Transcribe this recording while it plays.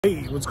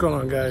Hey, what's going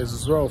on, guys?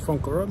 It's Raw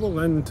Funko Rebel,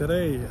 and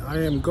today I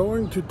am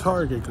going to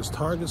Target because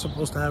Target's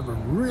supposed to have a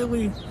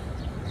really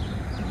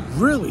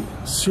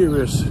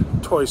serious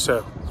toy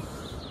sale.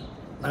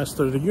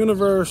 Master of the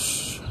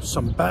Universe,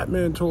 some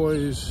Batman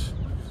toys,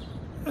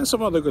 and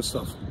some other good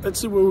stuff. Let's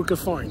see what we can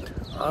find.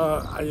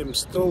 I am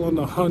still on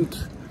the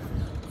hunt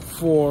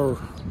for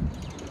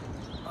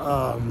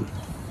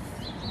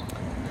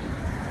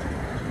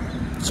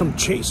some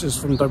chases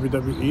from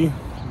WWE.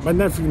 My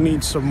nephew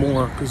needs some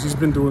more because he's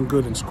been doing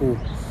good in school.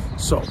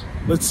 So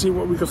let's see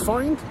what we can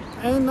find,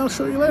 and I'll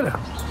show you later.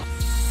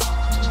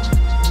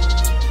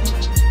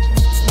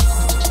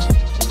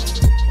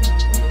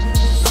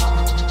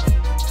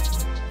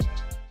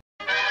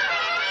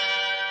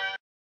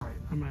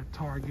 I'm at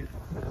Target,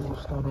 and we'll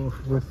start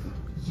off with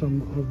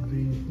some of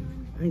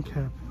the end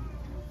cap.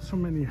 So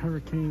many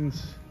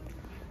Hurricanes,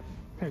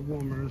 peg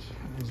warmers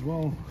as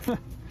well.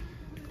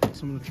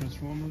 Some of the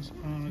Transformers.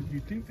 Do you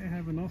think they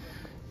have enough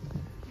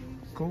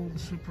Gold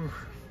Super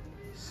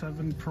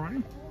 7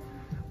 Prime?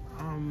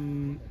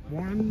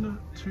 1,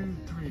 2,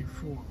 3,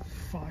 4,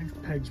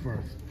 5 pegs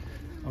worth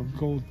of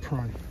Gold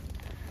Prime.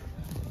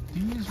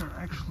 These are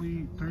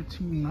actually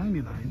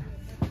 $13.99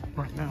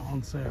 right now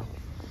on sale.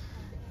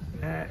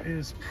 That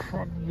is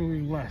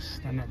probably less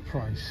than that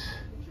price.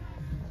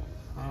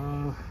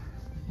 Yeah,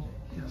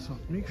 so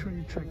make sure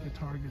you check your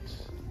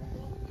Targets.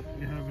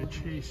 You have a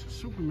Chase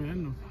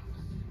Superman of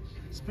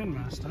Spin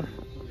Master,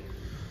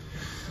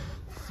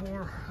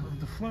 4 of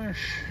the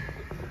Flash,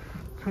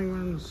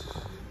 Penguins,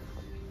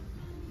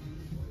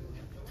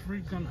 3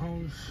 Gun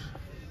Hose,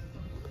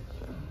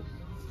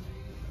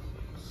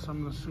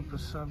 some of the Super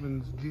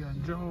 7s, G.I.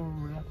 Joe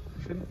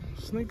reaction,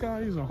 Snake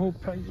Eyes, a whole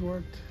peg's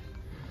worked.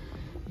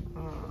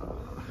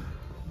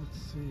 Let's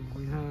see,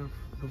 we have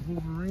the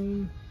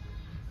Wolverine.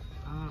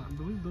 I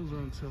believe those are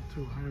on sale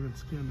too. I haven't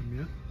scanned them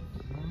yet.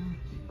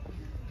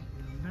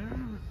 There,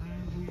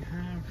 and we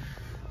have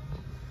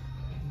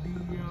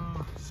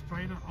the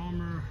Spider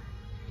Armor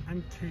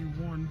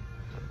MK1.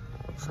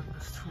 Looks like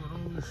there's 2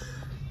 of those.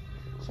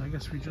 So I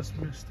guess we just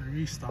missed the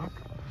restock.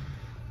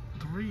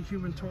 3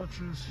 Human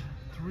Torches,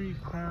 3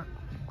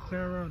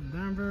 Clara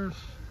Danvers.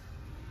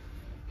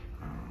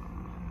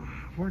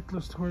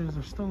 Worthless toys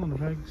are still in the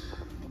bags.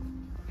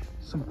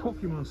 Some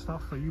Pokemon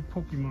stuff for you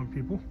Pokemon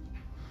people.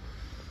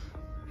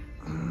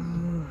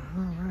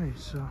 Alright,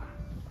 so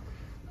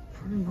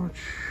pretty much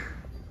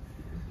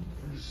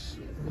this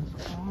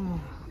is all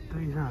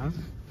they have.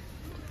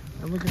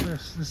 And look at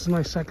this. This is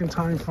my second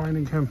time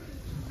finding him.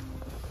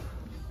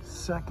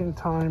 Second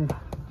time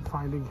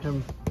finding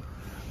him.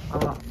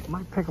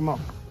 Might pick him up.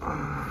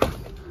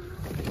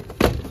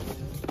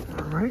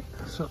 Alright,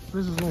 so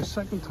this is my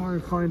second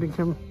time finding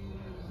him.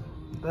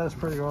 That's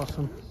pretty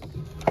awesome.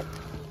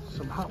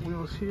 Some Hot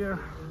Wheels here.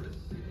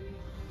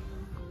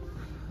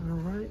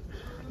 Alright.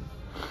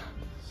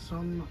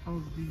 Some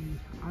of the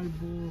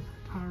Eyeball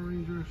Power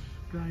Rangers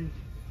guy.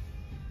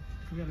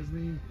 Forgot his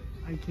name.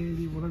 Eye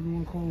Candy, whatever you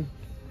want to call him.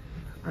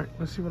 Alright,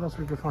 let's see what else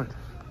we can find.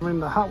 I'm in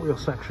the Hot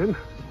Wheels section,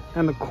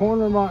 in the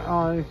corner of my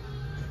eye,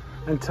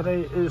 and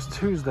today is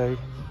Tuesday.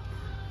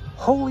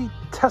 Holy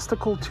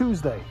Testicle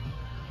Tuesday.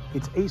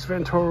 It's Ace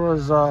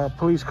Ventura's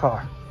police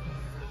car,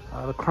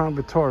 the Crown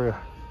Victoria.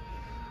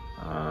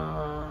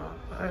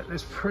 That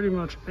is pretty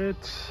much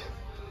it.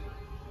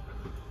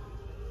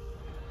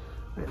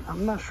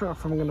 I'm not sure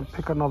if I'm going to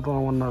pick another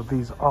one of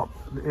these up.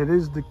 It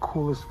is the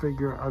coolest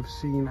figure I've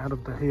seen out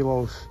of the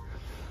Halos.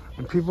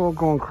 And people are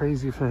going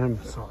crazy for him.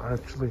 So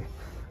actually,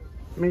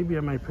 maybe I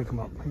might pick him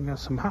up. We got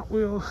some Hot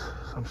Wheels,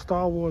 some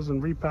Star Wars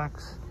and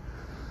repacks.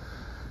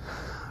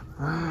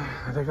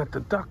 They got the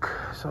Duck.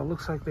 So it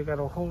looks like they got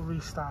a whole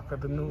restock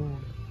of the new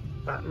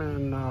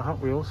Batman Hot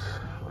Wheels.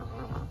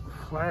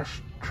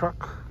 Flash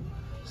truck.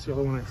 It's the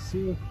other one I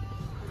see.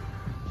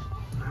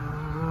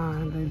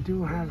 And they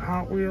do have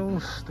Hot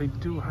Wheels. They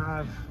do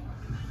have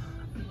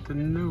the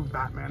new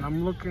Batman.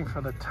 I'm looking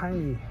for the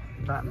tiny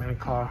Batman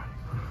car.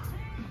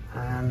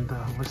 And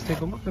let's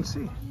take a look and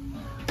see.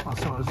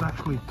 Also, there's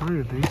actually 3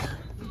 of these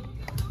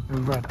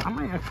in red. I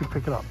might actually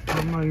pick it up.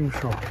 I'm not even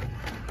sure.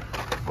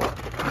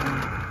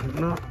 But,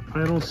 no,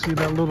 I don't see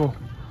that little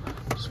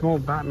small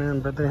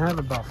Batman, but they have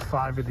about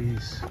 5 of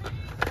these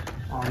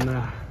on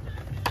there.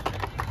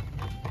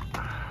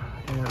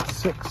 Yeah,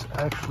 6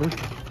 actually.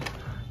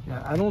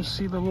 Yeah, I don't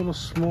see the little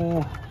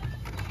small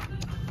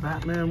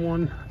Batman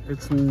one.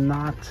 It's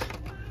not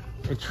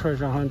a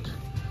treasure hunt.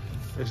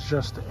 It's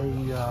just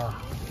a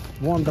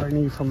one that I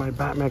need for my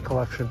Batman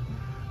collection.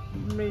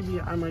 Maybe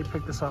I might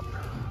pick this up.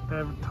 They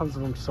have tons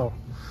of them, so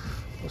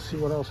let's see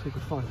what else we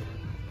can find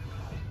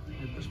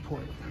at this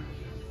point.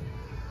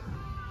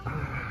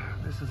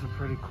 This is a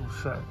pretty cool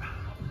set.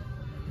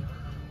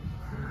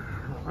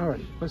 All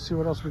right, let's see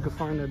what else we can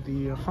find at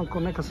the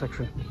Funko NECA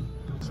section.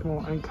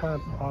 Small end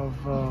cap of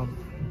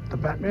the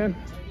Batman.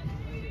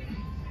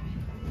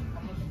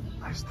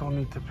 I still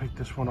need to pick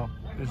this one up.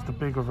 It's the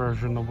bigger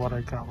version of what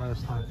I got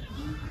last time.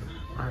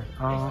 Alright,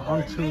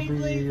 onto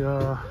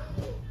the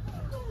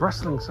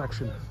wrestling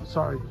section.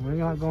 Sorry, we're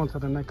not going to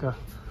the NECA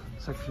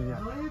section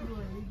yet.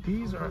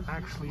 These are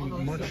actually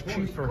much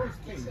cheaper.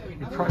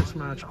 You price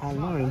match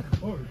online.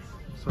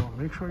 So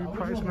make sure you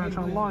price match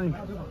online.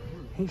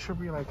 He should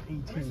be like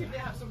 18.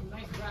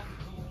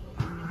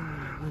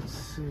 Let's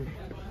see.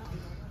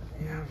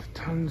 You have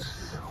tons.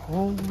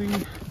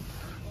 Holy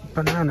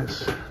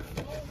bananas.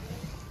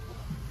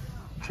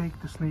 Jake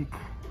the Snake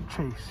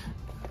Chase.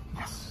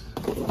 Yes.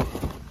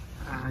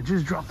 I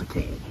just dropped the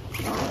cane.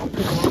 Oh,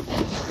 pick him up.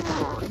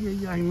 Oh,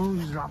 yeah, I know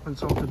he's dropping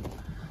something.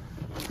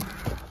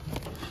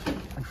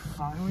 I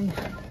finally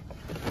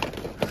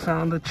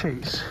found the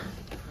chase.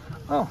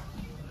 Oh,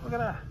 look at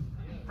that.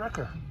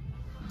 Wrecker.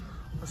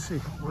 Let's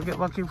see. We'll get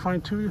lucky and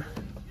find 2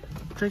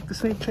 Jake the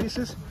Snake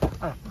chases.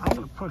 Alright, I'm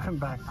going to put him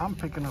back. I'm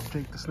picking up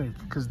Jake the Snake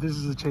because this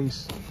is a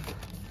chase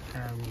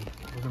and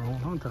we're going to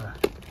hold on to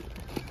that.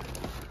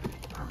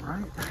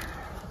 Alright.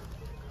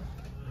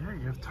 Yeah,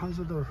 you have tons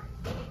of the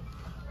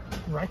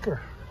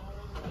Wrecker.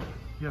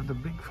 You have the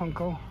big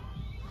Funko.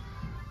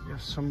 You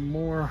have some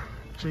more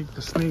Jake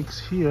the Snakes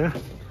here.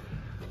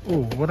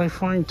 Oh, would I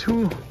find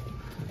 2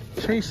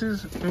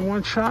 chases in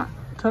one shot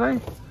today?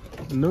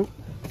 Nope.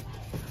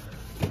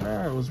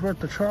 It was worth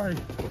the try.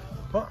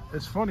 But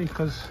it's funny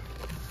because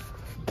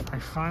I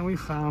finally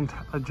found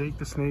a Jake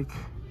the Snake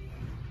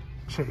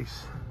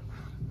chase.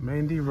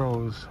 Mandy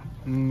Rose.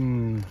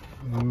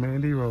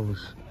 Mandy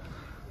Rose.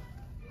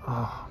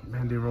 Oh,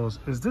 Mandy Rose.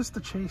 Is this the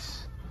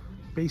chase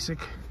basic?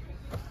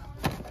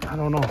 I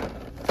don't know.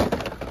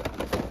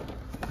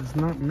 There's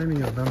not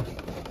many of them.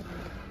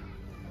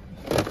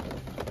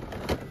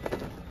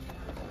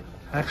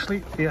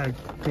 Actually, yeah, I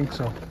think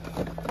so.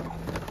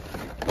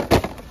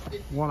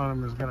 One of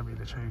them is gonna be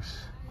the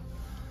chase.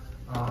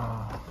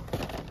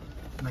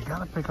 And I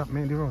gotta pick up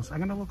Mandy Rose. I'm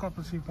gonna look up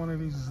and see if one of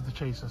these is the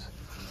chases.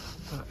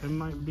 It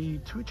might be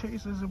 2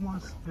 chases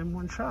in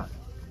one shot.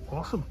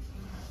 Awesome.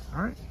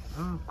 All right,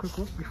 quick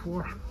look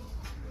before I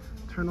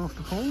turn off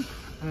the phone,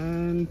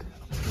 and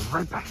I'll be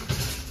right back.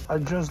 I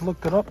just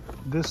looked it up.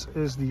 This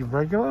is the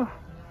regular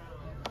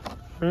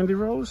Mandy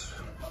Rose,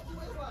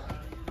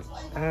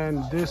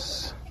 and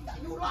this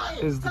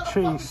is the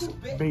chase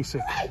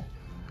basic.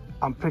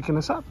 I'm picking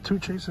this up. 2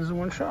 chases in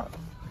one shot.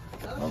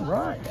 All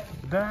right,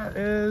 that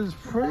is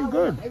pretty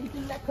good.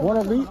 1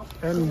 elite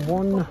and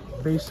 1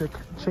 basic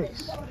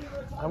chase.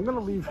 I'm gonna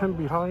leave him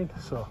behind,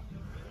 so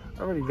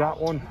I already got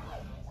one.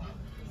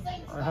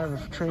 I have a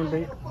train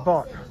bait,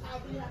 but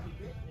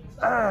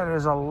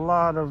there's a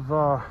lot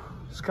of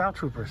Scout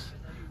Troopers,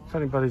 if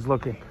anybody's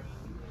looking.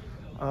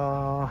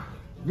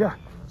 Yeah,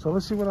 so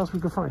let's see what else we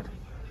can find.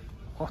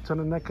 Off to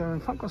the NECA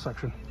and Funko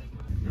section.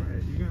 All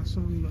right, you got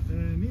some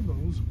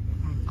Nebos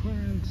on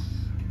clearance.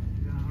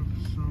 You have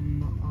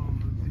some of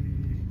the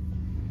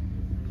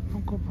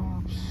Funko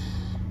Pops.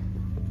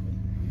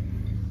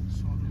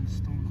 Southern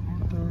Stone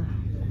Hunter.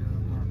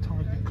 You have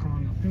Target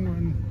Con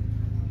Penguin.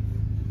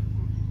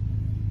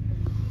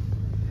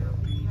 You have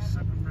the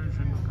second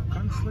version of the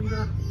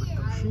Gunslinger with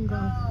the machine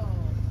gun.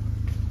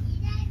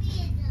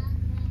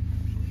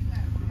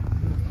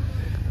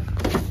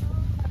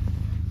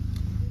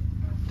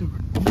 The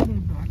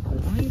Redeemer Black and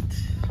White.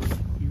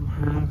 You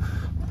have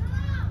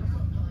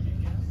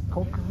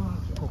Polka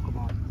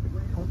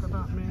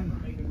Dot Man.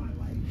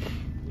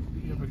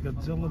 You have a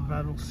Godzilla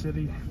Battle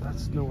City.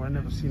 That's new. I've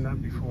never seen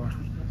that before.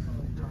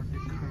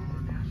 Target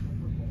Con,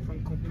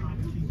 Funko Pop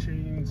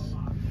keychains.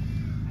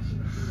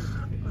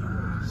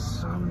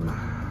 Some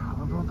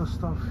of other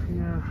stuff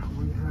here.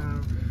 We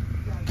have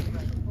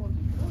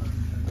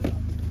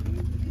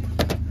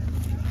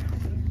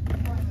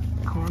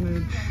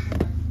Carnage.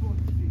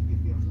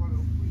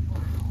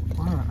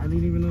 Wow, I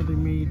didn't even know they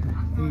made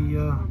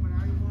a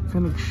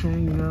Phoenix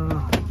Shang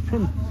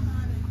pin.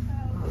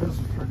 Oh, this is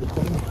pretty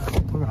cool.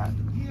 Look at that.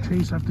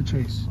 Chase after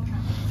chase.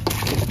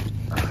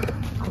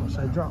 Of course,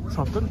 I dropped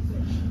something.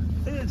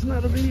 It's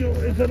not a video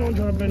if I don't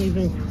drop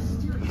anything.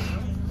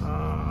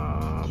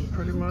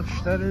 Pretty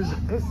much that is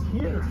it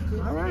here.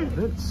 All right,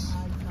 it's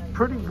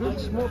pretty good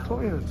small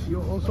Toyhunt.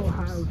 You also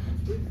have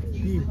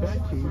the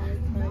Becky,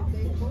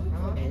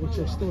 which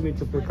I still need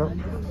to pick up.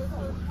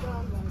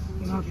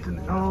 Nothing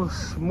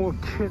else. More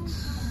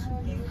kits.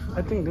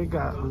 I think they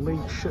got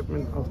late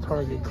shipment of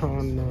Target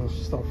Con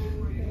stuff.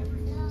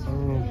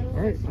 All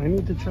right, I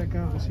need to check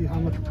out and see how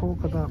much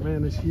Polka Dot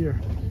Man is here,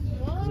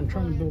 because I'm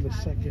trying to build a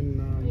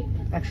second,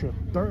 actually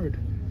a third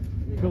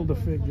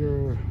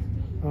Build-A-Figure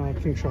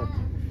King Shark.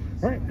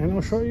 All right, and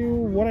I'll show you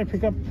what I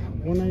pick up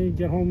when I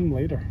get home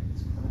later.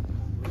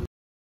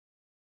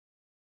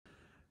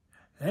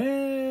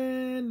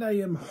 And I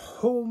am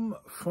home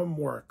from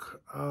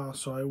work,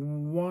 so I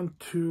want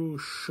to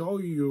show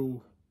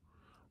you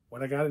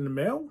what I got in the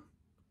mail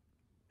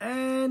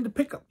and the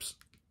pickups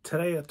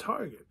today at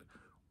Target,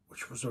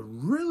 which was a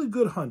really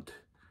good hunt.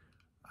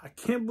 I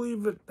can't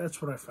believe it.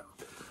 That's what I found.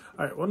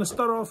 All right, I want to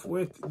start off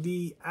with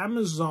the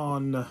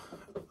Amazon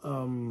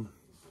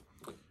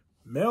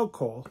mail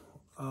call.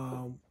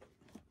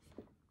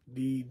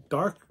 The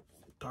Dark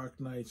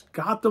Knights,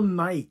 Gotham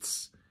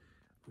Knights,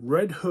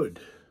 Red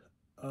Hood.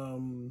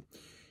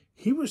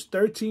 He was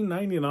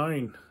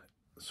 $13.99.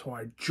 So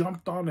I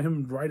jumped on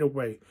him right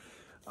away.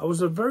 I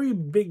was a very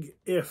big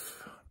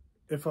if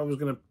I was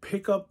going to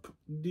pick up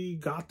the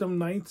Gotham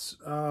Knights,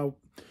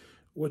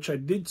 which I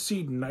did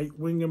see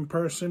Nightwing in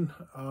person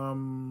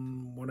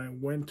when I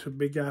went to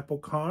Big Apple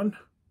Con.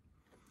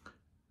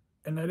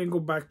 And I didn't go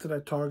back to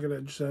that Target.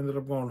 I just ended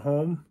up going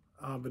home.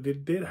 But they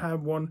did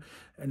have one,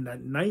 and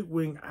that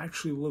Nightwing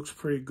actually looks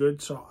pretty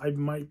good. So I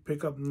might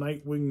pick up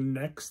Nightwing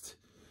next.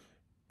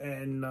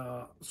 And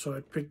so I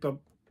picked up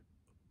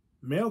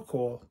Mail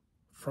Call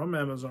from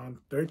Amazon,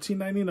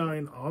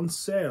 $13.99 on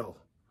sale.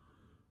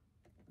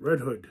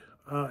 Red Hood.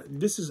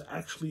 This is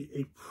actually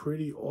a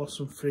pretty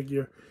awesome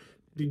figure.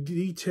 The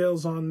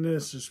details on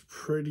this is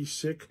pretty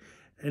sick.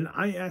 And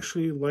I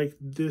actually like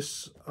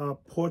this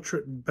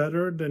portrait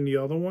better than the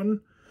other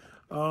one.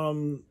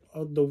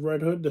 Of the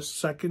Red Hood, the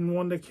second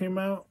one that came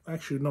out.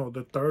 Actually, no,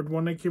 the third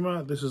one that came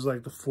out. This is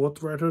like the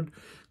fourth Red Hood.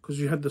 Because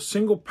you had the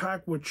single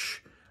pack,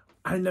 which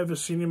I never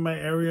seen in my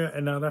area.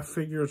 And now that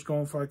figure is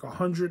going for like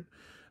 100.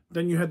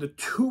 Then you had the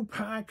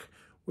 2-pack,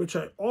 which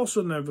I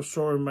also never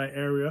saw in my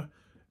area.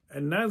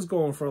 And that's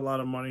going for a lot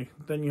of money.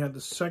 Then you had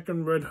the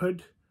second Red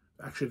Hood.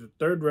 Actually, the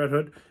third Red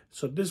Hood.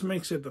 So this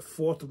makes it the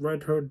fourth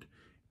Red Hood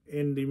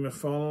in the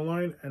McFarlane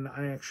line, and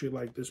I actually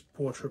like this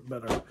portrait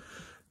better.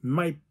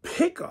 My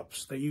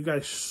pickups that you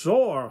guys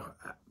saw,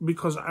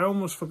 because I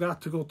almost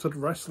forgot to go to the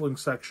wrestling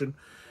section,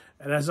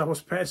 and as I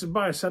was passing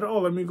by, I said, oh,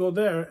 let me go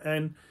there,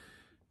 and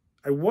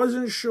I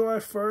wasn't sure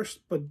at first,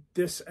 but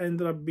this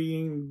ended up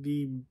being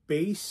the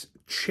base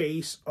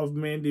chase of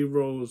Mandy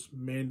Rose.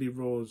 Mandy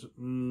Rose.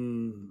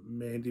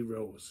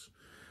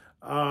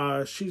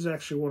 She's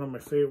actually one of my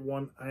favorite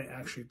ones. I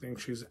actually think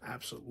she's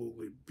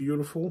absolutely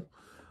beautiful.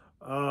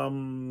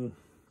 Also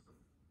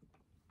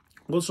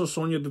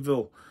Sonya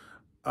Deville.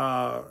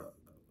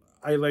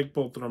 I like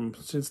both of them.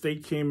 Since they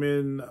came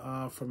in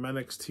from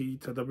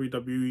NXT to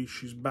WWE,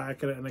 she's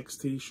back at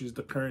NXT. She's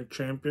the current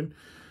champion.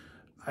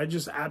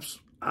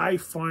 I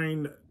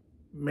find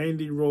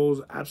Mandy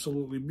Rose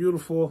absolutely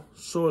beautiful.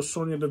 So is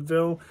Sonya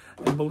Deville.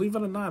 And believe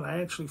it or not,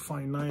 I actually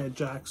find Nia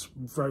Jax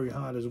very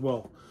hot as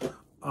well.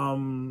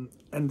 And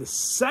the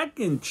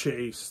second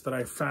chase that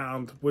I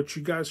found, which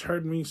you guys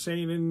heard me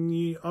saying in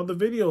the other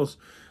videos,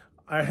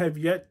 I have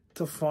yet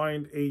to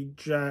find a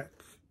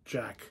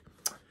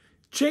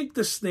Jake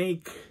the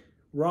Snake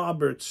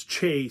Roberts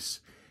chase,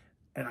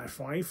 and I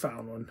finally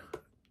found one.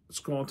 It's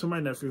going to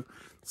my nephew.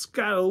 It's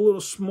got a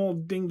little small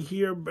ding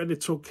here, but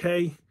it's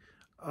okay.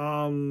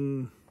 I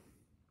mean,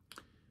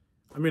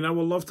 I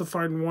would love to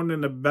find one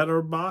in a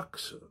better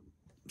box.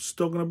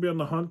 Still going to be on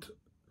the hunt.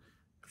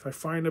 If I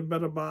find a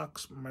better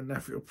box, my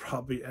nephew will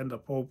probably end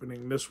up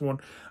opening this one.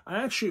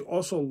 I actually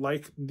also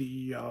like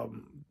the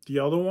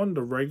other one,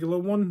 the regular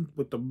one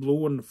with the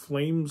blue and the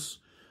flames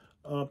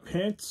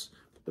pants.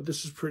 But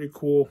this is pretty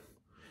cool.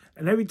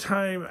 And every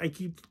time I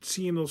keep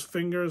seeing those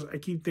fingers, I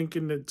keep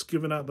thinking that it's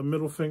giving out the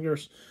middle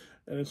fingers.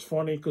 And it's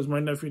funny because my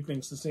nephew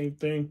thinks the same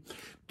thing.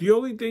 The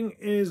only thing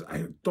is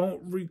I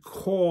don't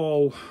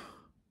recall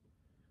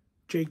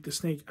Jake the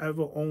Snake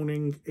ever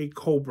owning a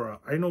cobra.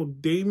 I know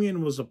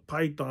Damien was a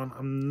python.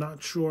 I'm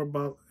not sure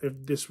about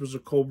if this was a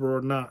cobra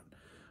or not.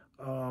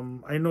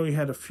 I know he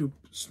had a few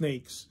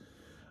snakes.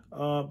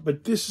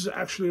 But this is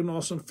actually an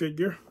awesome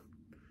figure.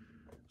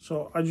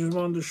 So I just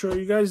wanted to show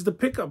you guys the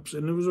pickups.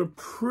 And it was a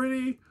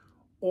pretty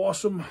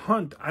awesome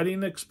hunt. I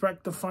didn't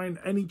expect to find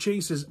any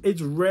chases.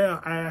 It's rare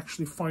I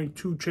actually find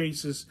 2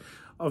 chases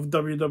of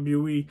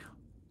WWE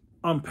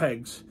on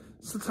pegs.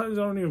 Sometimes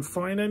I don't even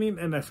find any,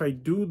 and if I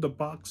do, the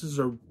boxes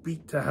are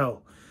beat to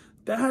hell.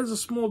 That has a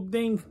small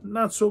ding,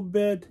 not so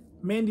bad.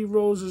 Mandy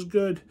Rose is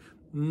good.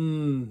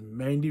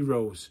 Mandy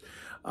Rose.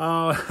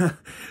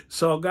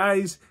 So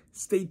guys,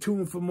 stay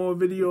tuned for more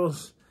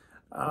videos.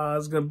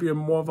 It's gonna be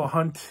more of a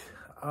hunt.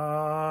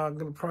 I'm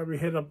gonna probably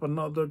hit up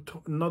another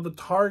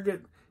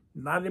Target,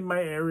 not in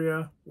my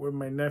area, where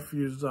my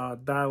nephew's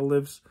dad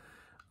lives.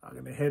 I'm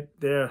gonna hit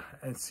there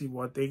and see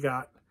what they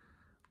got.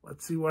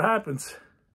 Let's see what happens.